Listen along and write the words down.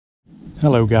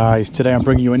Hello guys, today I'm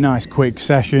bringing you a nice quick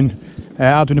session.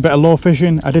 I'm doing a bit of lure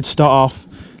fishing. I did start off,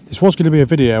 this was going to be a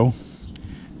video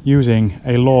using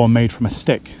a lure made from a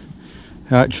stick.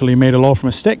 I actually made a lure from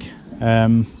a stick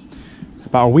about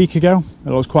a week ago. It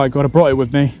looks quite good. I brought it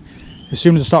with me. As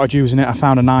soon as I started using it, I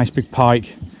found a nice big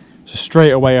pike. So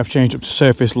straight away I've changed up to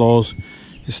surface lures.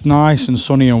 It's nice and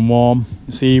sunny and warm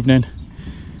this evening,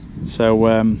 so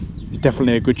it's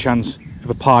definitely a good chance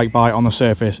of a pike bite on the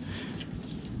surface.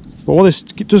 But what this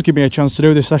does give me a chance to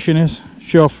do this session is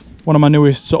show off one of my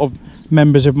newest sort of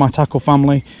members of my tackle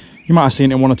family. You might have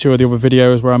seen it in one or two of the other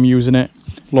videos where I'm using it,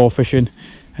 lure fishing,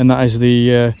 and that is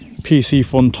the PC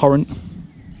Fun Torrent.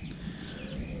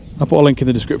 I'll put a link in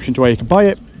the description to where you can buy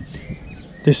it.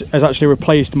 This has actually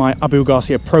replaced my Abu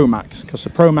Garcia Pro Max, because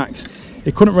the Pro Max,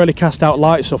 it couldn't really cast out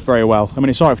light stuff very well. I mean,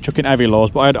 it's alright for chucking heavy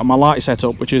lures, but I had it on my light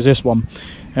setup, which is this one,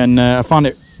 and I found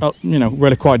it you know,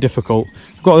 really quite difficult.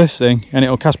 I've got this thing and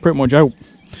it'll cast pretty much out.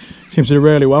 Seems to do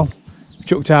really well.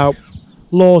 Chucked out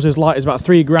lures as light as about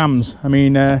 3 grams. I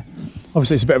mean,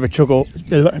 obviously it's a bit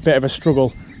of a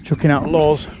struggle chucking out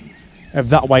lures of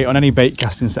that weight on any bait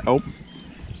casting setup,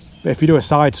 but if you do a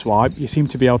side swipe you seem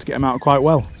to be able to get them out quite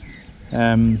well. But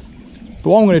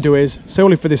what I'm going to do is,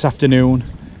 solely for this afternoon,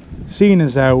 seeing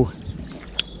as though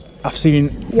I've seen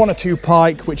 1 or 2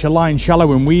 pike which are lying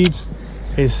shallow in weeds,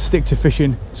 is stick to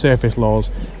fishing surface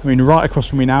lures. I mean, right across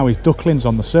from me now is ducklings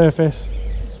on the surface,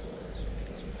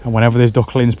 and whenever there's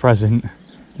ducklings present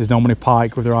there's normally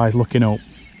pike with their eyes looking up.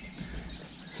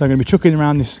 So I'm going to be chucking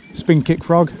around this spin kick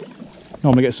frog,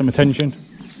 normally get some attention.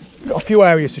 Got a few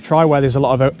areas to try where there's a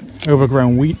lot of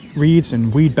overgrown reeds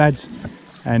and weed beds,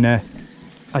 and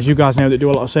as you guys know that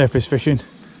do a lot of surface fishing,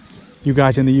 you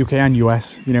guys in the UK and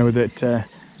US, you know that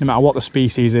no matter what the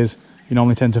species is, you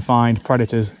normally tend to find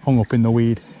predators hung up in the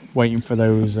weed waiting for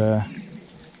those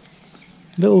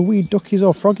little weed duckies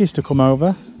or froggies to come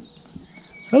over.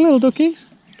 Hello, little duckies.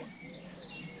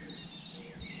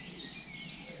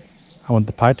 I want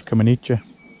the pike to come and eat you.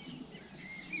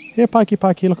 Here, pikey,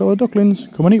 pikey, look at the ducklings.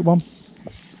 Come and eat one.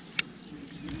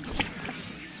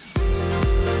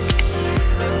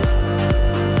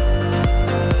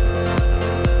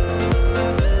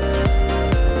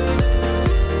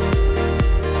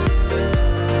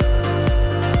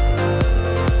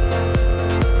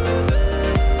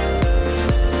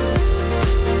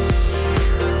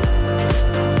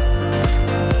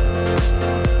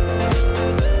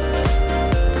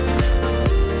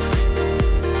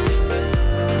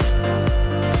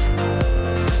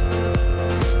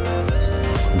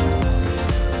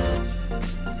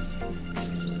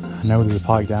 I know there's a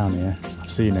pike down here, I've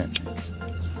seen it.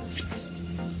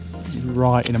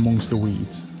 Right in amongst the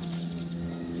weeds.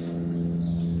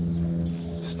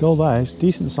 It's still there, it's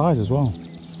decent size as well.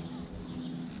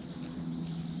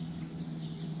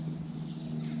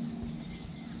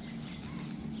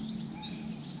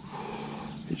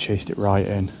 It chased it right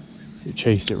in. It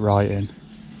chased it right in.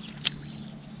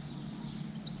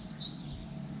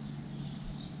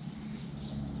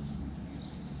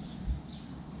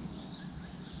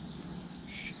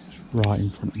 Right in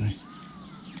front of me.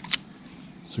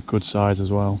 It's a good size as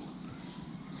well.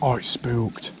 Oh, it's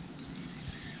spooked.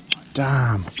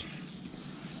 Damn.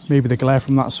 Maybe the glare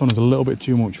from that sun is a little bit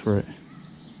too much for it.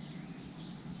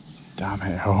 Damn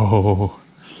it. Oh.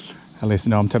 At least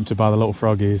I know I'm tempted by the little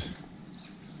froggies.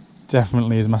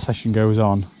 Definitely as my session goes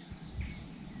on,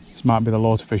 this might be the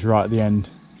lure to fish right at the end.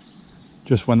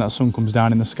 Just when that sun comes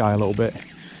down in the sky a little bit.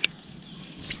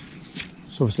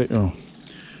 So obviously,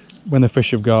 when the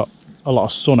fish have got a lot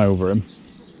of sun over them,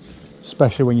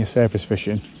 especially when you're surface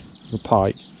fishing with a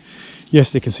pike,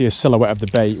 yes, they can see a silhouette of the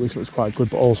bait, which looks quite good,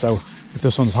 but also if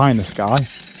the sun's high in the sky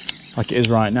like it is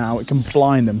right now, it can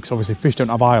blind them, because obviously fish don't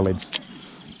have eyelids.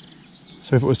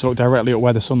 So if it was to look directly at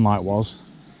where the sunlight was,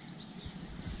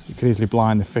 it could easily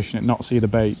blind the fish and it not see the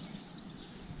bait.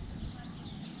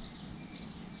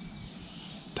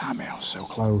 Damn it, I was so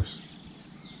close.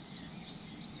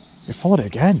 It followed it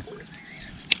again.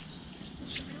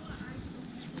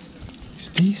 It's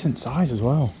decent size as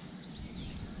well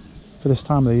for this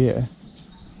time of the year.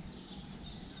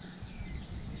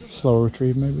 Slower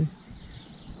retrieve maybe.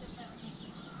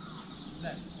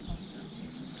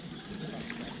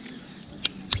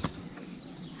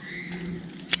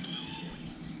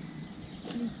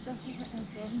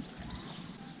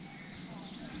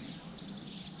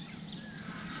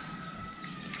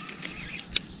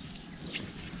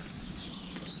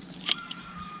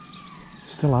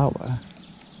 Still out there.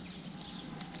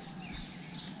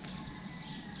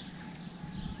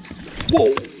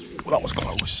 Whoa, that was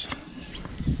close.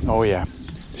 Oh yeah,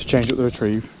 just changed up the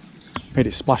retrieve, made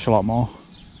it splash a lot more.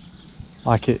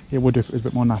 like it would if it was a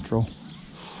bit more natural.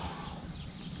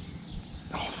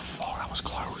 Oh fuck, that was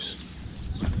close.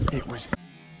 It was.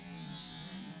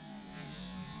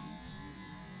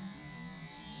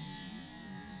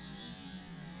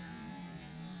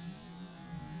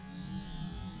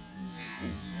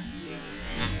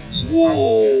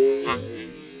 Whoa!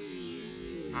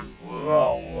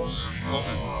 That was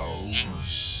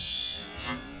close.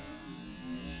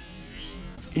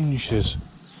 Inches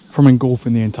from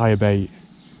engulfing the entire bait.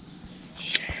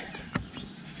 Shit.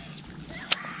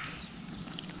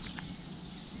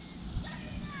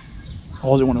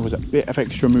 All I wanted was a bit of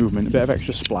extra movement, a bit of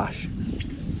extra splash.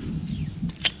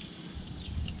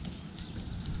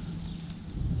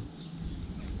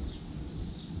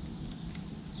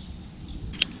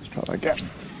 Let's try that again.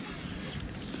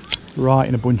 Right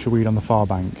in a bunch of weed on the far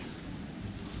bank.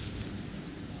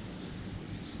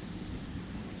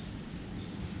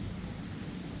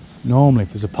 Normally if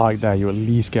there's a pike there you at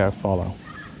least get a follow.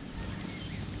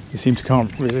 They seem to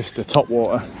can't resist the top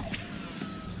water. I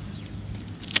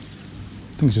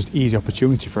think it's just easy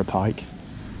opportunity for a pike.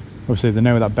 Obviously they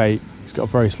know that bait, it's got a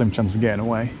very slim chance of getting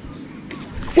away.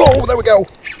 Whoa, there we go!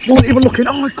 Wasn't even looking,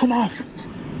 oh it come off!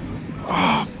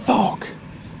 Oh fuck!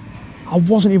 I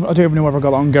don't even know whether I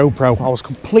got that on GoPro. I was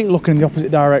completely looking in the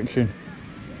opposite direction.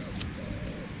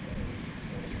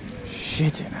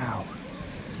 Shitting hell.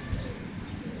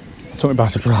 Took me by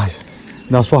surprise. And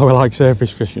that's why we like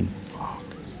surface fishing. Fuck.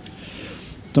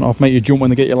 Don't know if make you jump when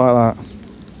they get you like that.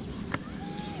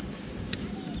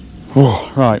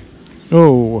 Oh, right.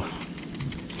 Oh.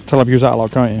 Tell I've used that a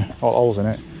lot, can't you? All holes in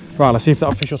it. Right, let's see if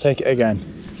that fish will take it again.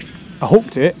 I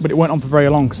hooked it, but it went on for very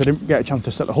long because I didn't get a chance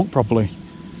to set the hook properly.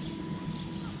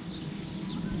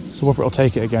 So whether it'll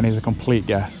take it again is a complete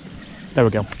guess. There we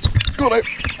go. Got it.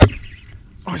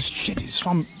 Oh shit! It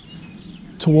swam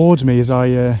towards me as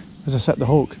I set the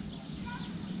hook.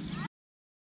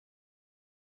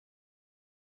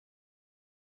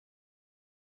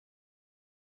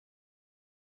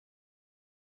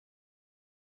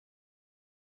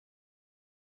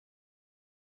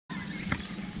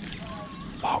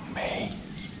 Fuck me.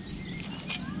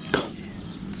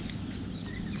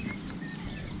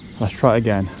 Let's try it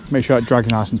again. Make sure it drags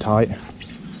nice and tight.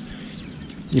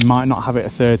 You might not have it a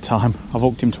third time. I've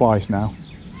hooked him twice now.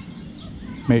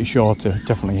 Make sure to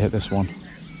definitely hit this one.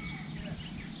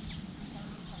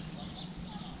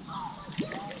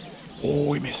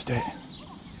 Oh, he missed it.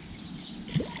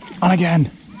 And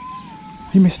again.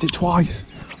 He missed it twice.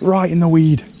 Right in the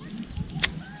weed.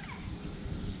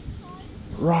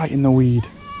 Right in the weed.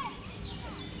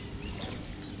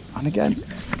 And again.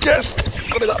 Yes!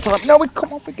 Got it that time. No, it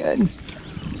come off again.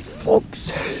 Fuck's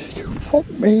sake. Fuck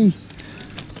me.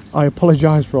 I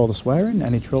apologise for all the swearing.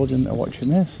 Any children that are watching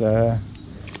this,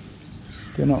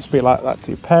 do not speak like that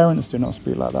to your parents. Do not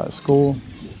speak like that at school.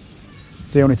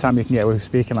 The only time you can get away with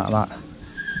speaking like that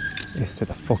is to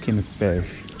the fucking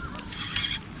fish.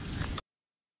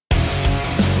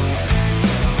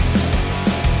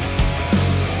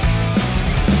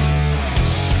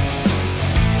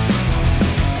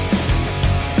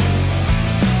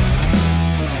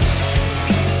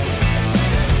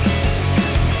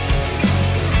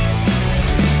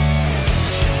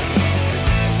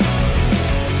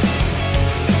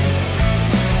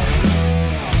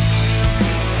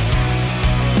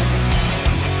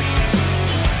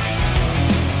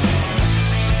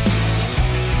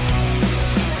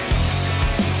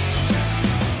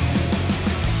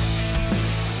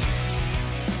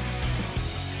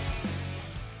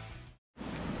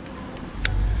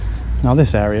 Now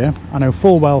this area, I know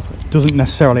full well doesn't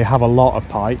necessarily have a lot of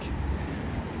pike,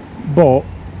 but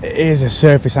it is a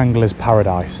surface angler's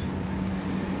paradise.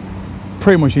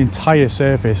 Pretty much the entire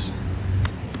surface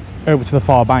over to the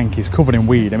far bank is covered in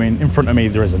weed. I mean, in front of me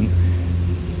there isn't.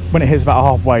 When it hits about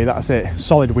halfway, that's it.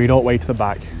 Solid weed all the way to the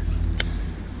back.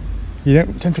 You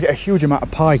don't tend to get a huge amount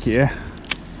of pike here,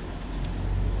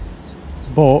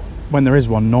 but when there is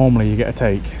one, normally you get a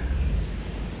take.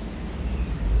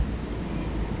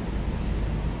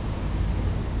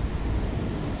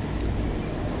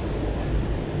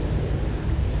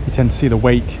 You tend to see the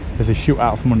wake as they shoot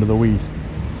out from under the weed.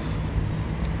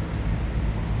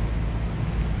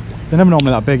 They're never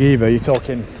normally that big either. You're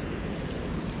talking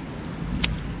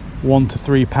 1 to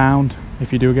 3 pound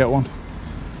if you do get one.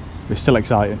 But it's still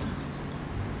exciting.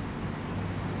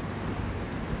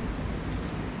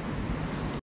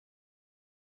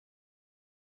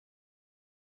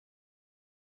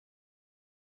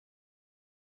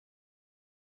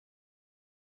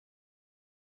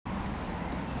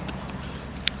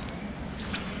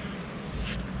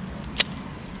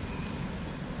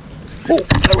 Oh,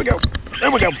 there we go.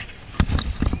 There we go.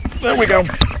 There we go.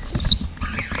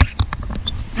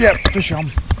 Yep, fish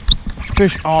on.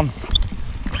 Fish on.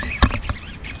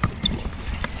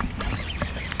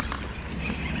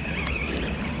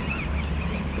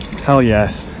 Hell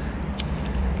yes.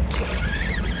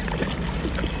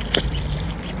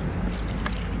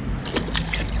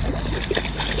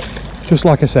 Just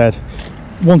like I said,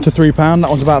 £1 to £3. That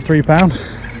was about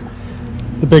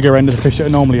 £3. The bigger end of the fish that are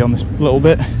normally on this little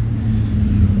bit.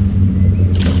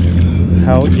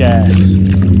 Hell yes.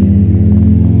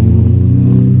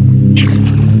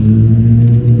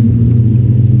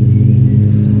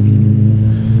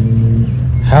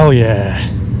 Hell yeah.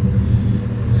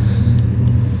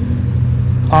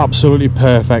 Absolutely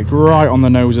perfect, right on the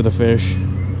nose of the fish.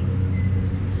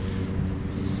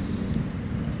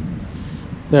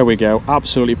 There we go,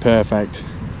 absolutely perfect.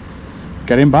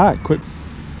 Get him back, quick.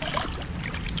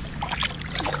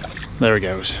 There he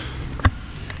goes.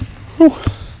 Whew.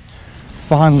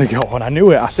 Finally got one. I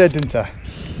knew it, I said, didn't I?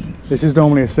 This is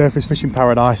normally a surface fishing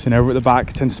paradise, and over at the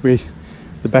back tends to be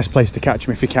the best place to catch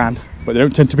them if you can, but they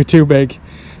don't tend to be too big.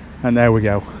 And there we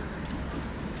go.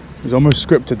 It was almost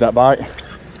scripted, that bite.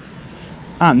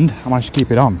 And I managed to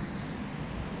keep it on.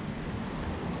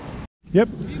 Yep.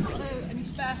 Have you got any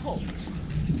spare hooks?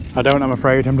 I don't, I'm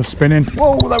afraid. I'm just spinning.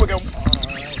 Whoa, there we go.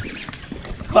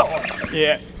 That one.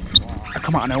 Yeah. I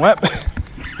come out of nowhere.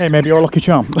 Hey, maybe you're a lucky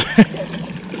charm.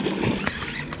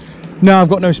 No, I've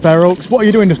got no spare hooks. What are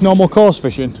you doing? Just normal coarse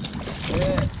fishing? Yeah. I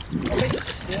think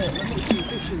it's fishing.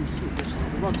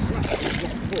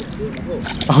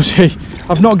 Oh, see,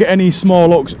 I've not got any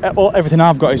small hooks. Everything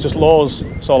I've got is just lures.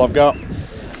 That's all I've got.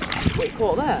 What you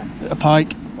caught there? A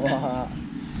pike. Wow.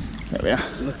 There we are.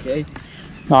 Lucky.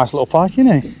 Nice little pike,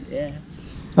 isn't he? Yeah.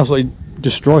 Absolutely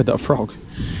destroyed that frog.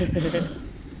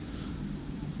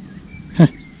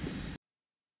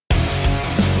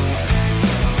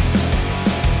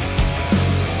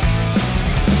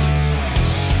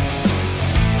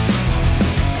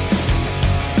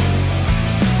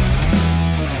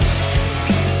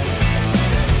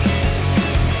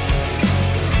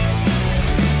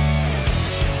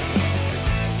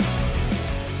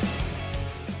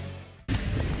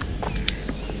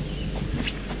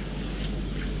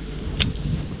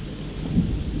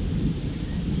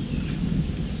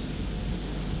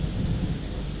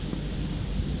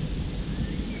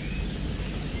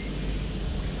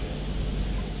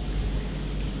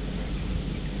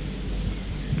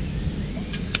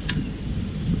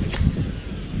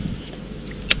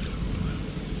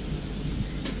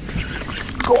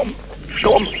 Go on,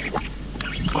 go on.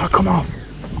 Oh, come off.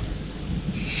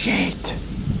 Shit.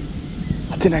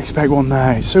 I didn't expect one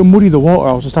there. It's so muddy, the water.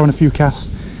 I was just having a few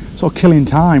casts, sort of killing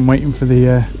time, waiting for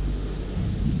the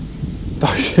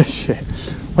oh shit.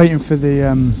 Waiting for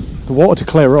the water to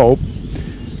clear up,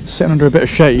 sitting under a bit of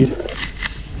shade.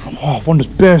 Oh, one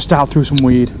just burst out through some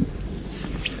weed.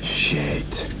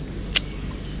 Shit.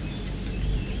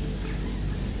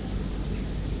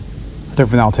 I don't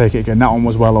think that'll take it again. That one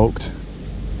was well hooked.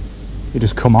 It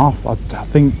just come off. I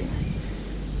think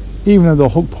even though the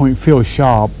hook point feels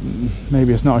sharp,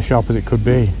 maybe it's not as sharp as it could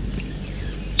be.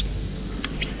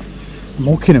 I'm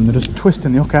hooking them, they're just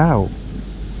twisting the hook out.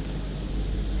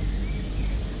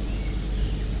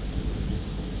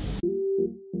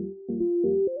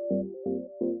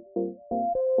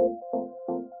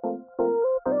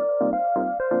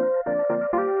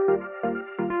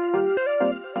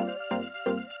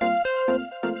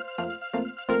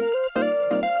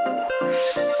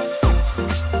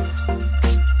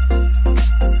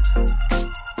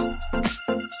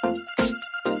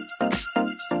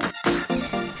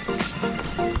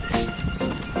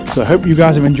 So I hope you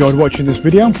guys have enjoyed watching this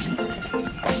video.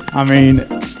 I mean,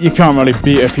 you can't really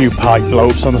beat a few pike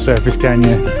blow-ups on the surface, can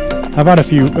you? I've had a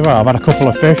few, well, I've had a couple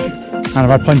of fish, and I've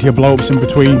had plenty of blow-ups in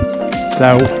between.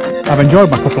 So I've enjoyed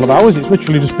my couple of hours. It's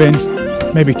literally just been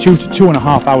maybe 2 to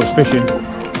 2.5 hours fishing.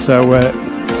 So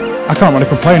I can't really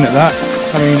complain at that.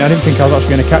 I mean, I didn't think I was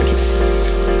actually going to catch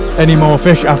any more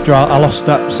fish after I lost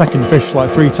that second fish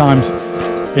like 3 times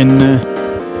in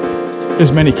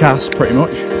as many casts, pretty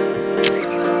much.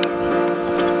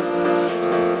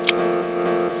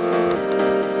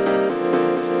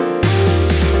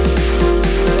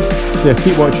 So yeah,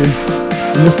 keep watching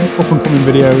up and coming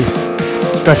videos,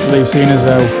 especially seeing as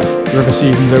though the river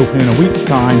season's opening in a week's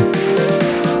time.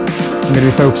 I'm going to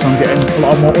be focused on getting a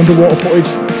lot more underwater footage,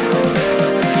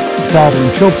 barbel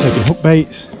and chub, taking hook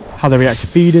baits, how they react to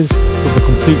feeders, with the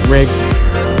complete rig.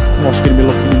 I'm also going to be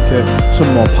looking into some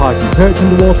more pike and perch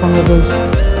underwater on others.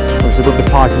 Obviously with the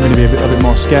pike I'm going to be a bit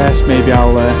more scarce. Maybe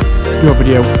I'll do a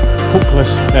video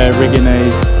hookless rigging a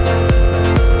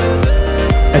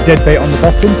a dead bait on the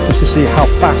bottom just to see how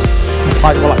fast the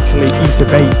pike will actually eat a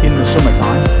bait in the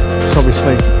summertime. So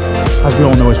obviously, as we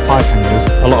all know as pike anglers,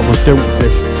 a lot of us don't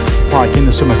fish pike in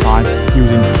the summertime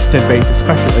using dead baits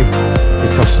especially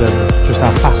because of just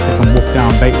how fast they can wolf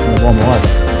down baits in the warmer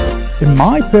weather. In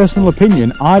my personal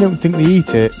opinion, I don't think they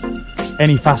eat it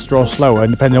any faster or slower,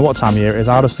 and depending on what time of year it is,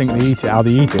 I just think they eat it how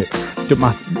they eat it.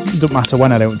 Don't matter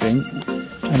when, I don't think.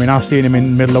 I mean, I've seen them in the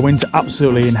middle of winter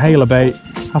absolutely inhale a bait.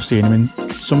 I've seen them in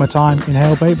summertime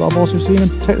inhale bait, but I've also seen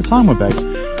them take the time with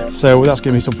bait. So that's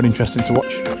going to be something interesting to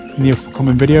watch in the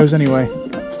upcoming videos anyway.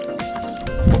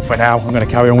 But for now, I'm going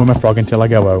to carry on with my frog until I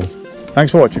go home.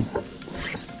 Thanks for watching.